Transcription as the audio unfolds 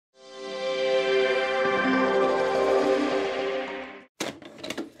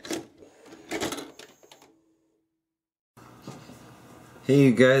Hey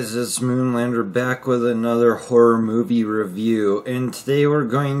you guys, it's Moonlander back with another horror movie review, and today we're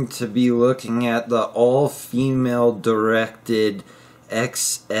going to be looking at the all-female directed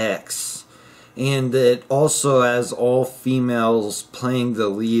XX, and it also has all females playing the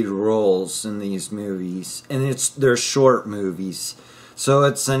lead roles in these movies, and they're short movies, so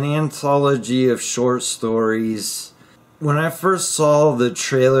it's an anthology of short stories. When I first saw the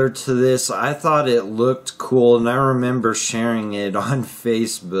trailer to this, I thought it looked cool, and I remember sharing it on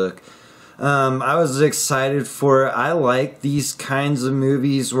Facebook. I was excited for it. I like these kinds of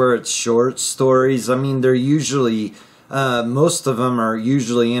movies where it's short stories. I mean, they're usually, most of them are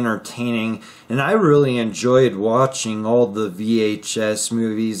usually entertaining, and I really enjoyed watching all the VHS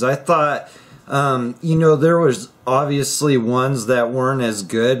movies. I thought, there was obviously ones that weren't as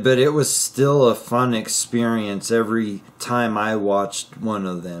good, but it was still a fun experience every time I watched one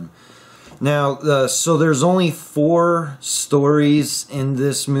of them. Now, so there's only 4 stories in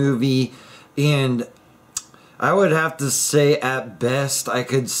this movie, and I would have to say at best I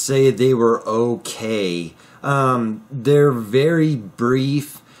could say they were okay. They're very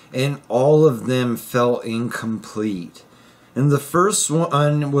brief, and all of them felt incomplete. And the first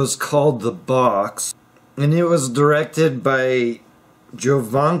one was called The Box, and it was directed by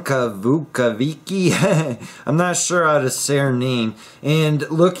Jovanka Vukovic. I'm not sure how to say her name. And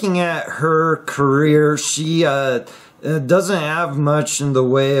looking at her career, she doesn't have much in the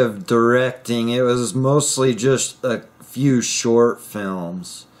way of directing. It was mostly just a few short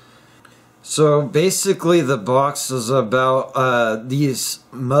films. So basically The Box is about this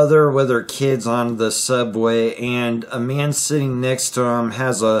mother with her kids on the subway, and a man sitting next to him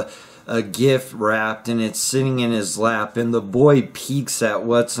has a gift wrapped, and it's sitting in his lap, and the boy peeks at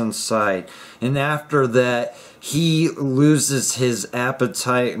what's inside, and after that he loses his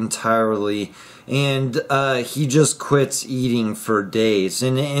appetite entirely, and he just quits eating for days,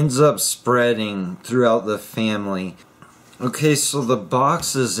 and it ends up spreading throughout the family. Okay, so The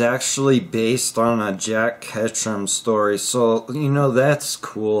Box is actually based on a Jack Ketchum story, so, that's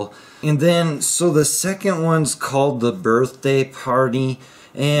cool. And then, so the second one's called The Birthday Party,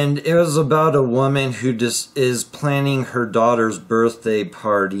 and it was about a woman who just is planning her daughter's birthday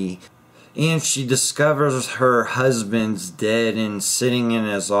party, and she discovers her husband's dead and sitting in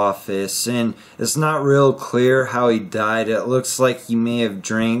his office, and it's not real clear how he died. It looks like he may have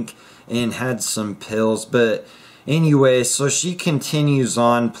drank and had some pills, but anyway, so she continues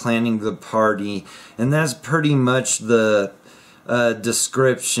on planning the party, and that's pretty much the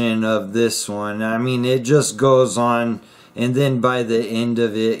description of this one. I mean, it just goes on, and then by the end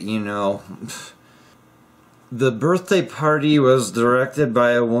of it, The Birthday Party was directed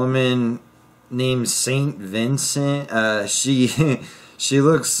by a woman named Saint Vincent. She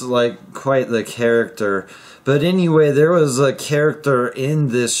looks like quite the character. But anyway, there was a character in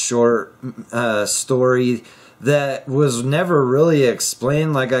this short story that was never really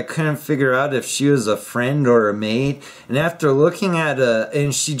explained. Like, I couldn't figure out if she was a friend or a maid. And after looking at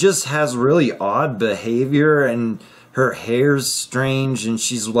and she just has really odd behavior, and her hair's strange, and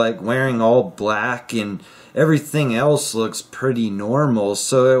she's like wearing all black, and everything else looks pretty normal,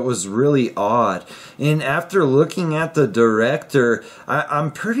 so it was really odd. And after looking at the director,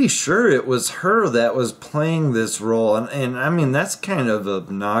 I'm pretty sure it was her that was playing this role, and I mean, that's kind of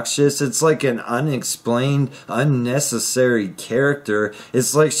obnoxious. It's like an unexplained, unnecessary character.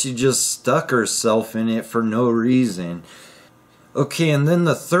 It's like she just stuck herself in it for no reason. Okay, and then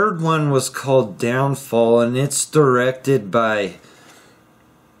the third one was called Downfall, and it's directed by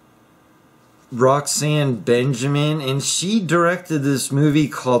Roxanne Benjamin, and she directed this movie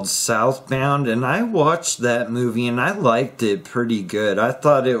called Southbound, and I watched that movie and I liked it pretty good. I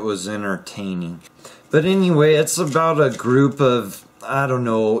thought it was entertaining. But anyway, it's about a group of, I don't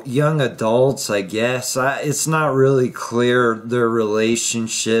know, young adults, I guess. It's not really clear their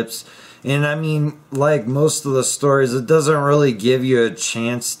relationships. And I mean, like most of the stories, it doesn't really give you a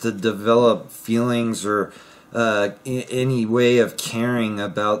chance to develop feelings or any way of caring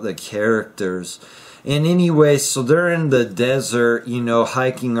about the characters. And anyway, so they're in the desert,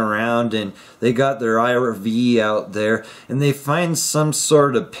 hiking around, and they got their RV out there, and they find some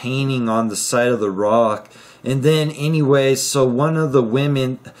sort of painting on the side of the rock. And then anyway, so one of the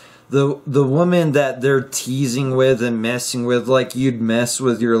women, the woman that they're teasing with and messing with, like you'd mess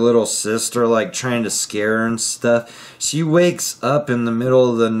with your little sister, like trying to scare her and stuff, she wakes up in the middle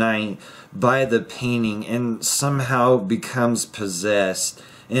of the night by the painting and somehow becomes possessed,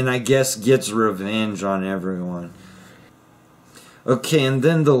 and I guess gets revenge on everyone. Okay, and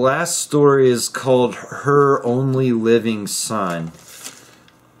then the last story is called Her Only Living Son.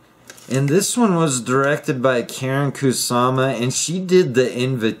 And this one was directed by Karen Kusama, and she did The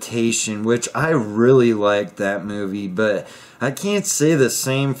Invitation, which I really liked that movie, but I can't say the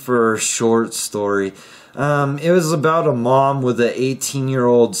same for her short story. It was about a mom with an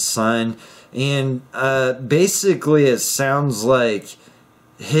 18-year-old son, and basically it sounds like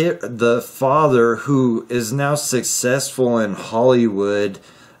the father, who is now successful in Hollywood,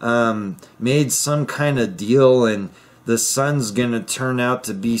 made some kind of deal, and the son's gonna turn out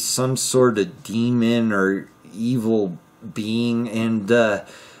to be some sort of demon or evil being, and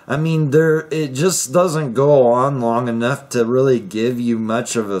I mean, it just doesn't go on long enough to really give you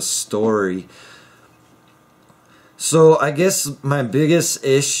much of a story. So I guess my biggest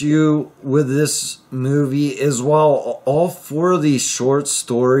issue with this movie is, while all four of these short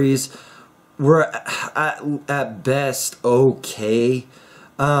stories were at best okay,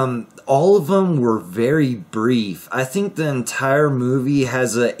 all of them were very brief. I think the entire movie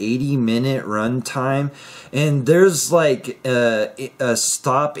has a 80-minute runtime, and there's like a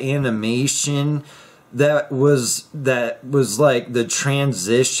stop animation that was like the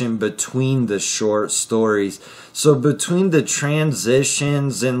transition between the short stories. So between the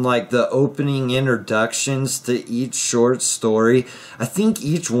transitions and like the opening introductions to each short story, I think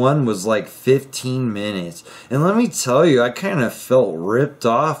each one was like 15 minutes. And let me tell you, I kind of felt ripped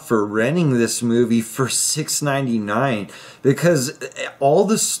off for renting this movie for $6.99 because all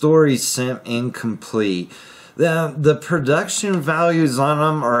the stories seem incomplete. The production values on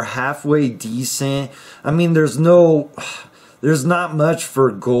them are halfway decent. I mean, there's not much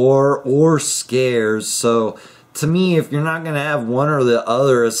for gore or scares, so to me, if you're not going to have one or the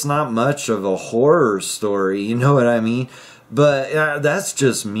other, it's not much of a horror story, you know what I mean? But that's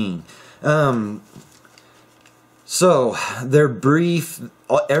just me. So, they're brief,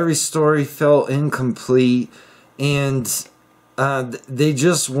 every story felt incomplete, and they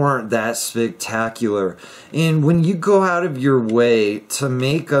just weren't that spectacular. And when you go out of your way to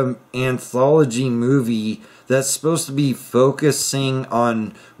make an anthology movie that's supposed to be focusing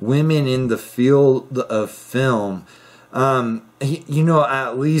on women in the field of film, you know,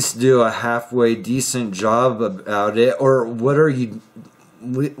 at least do a halfway decent job about it. Or what are you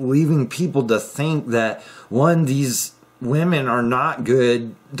leaving people to think that, one, these women are not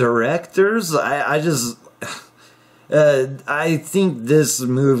good directors? I think this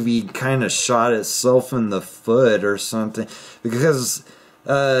movie kind of shot itself in the foot or something, because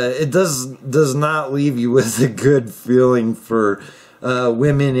it does not leave you with a good feeling for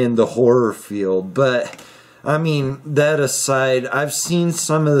women in the horror field. But I mean, that aside, I've seen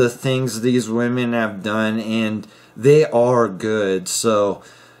some of the things these women have done, and they are good. So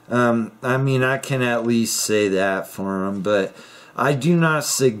I mean, I can at least say that for them, but I do not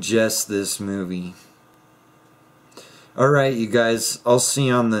suggest this movie. Alright, you guys, I'll see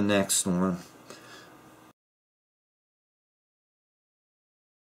you on the next one.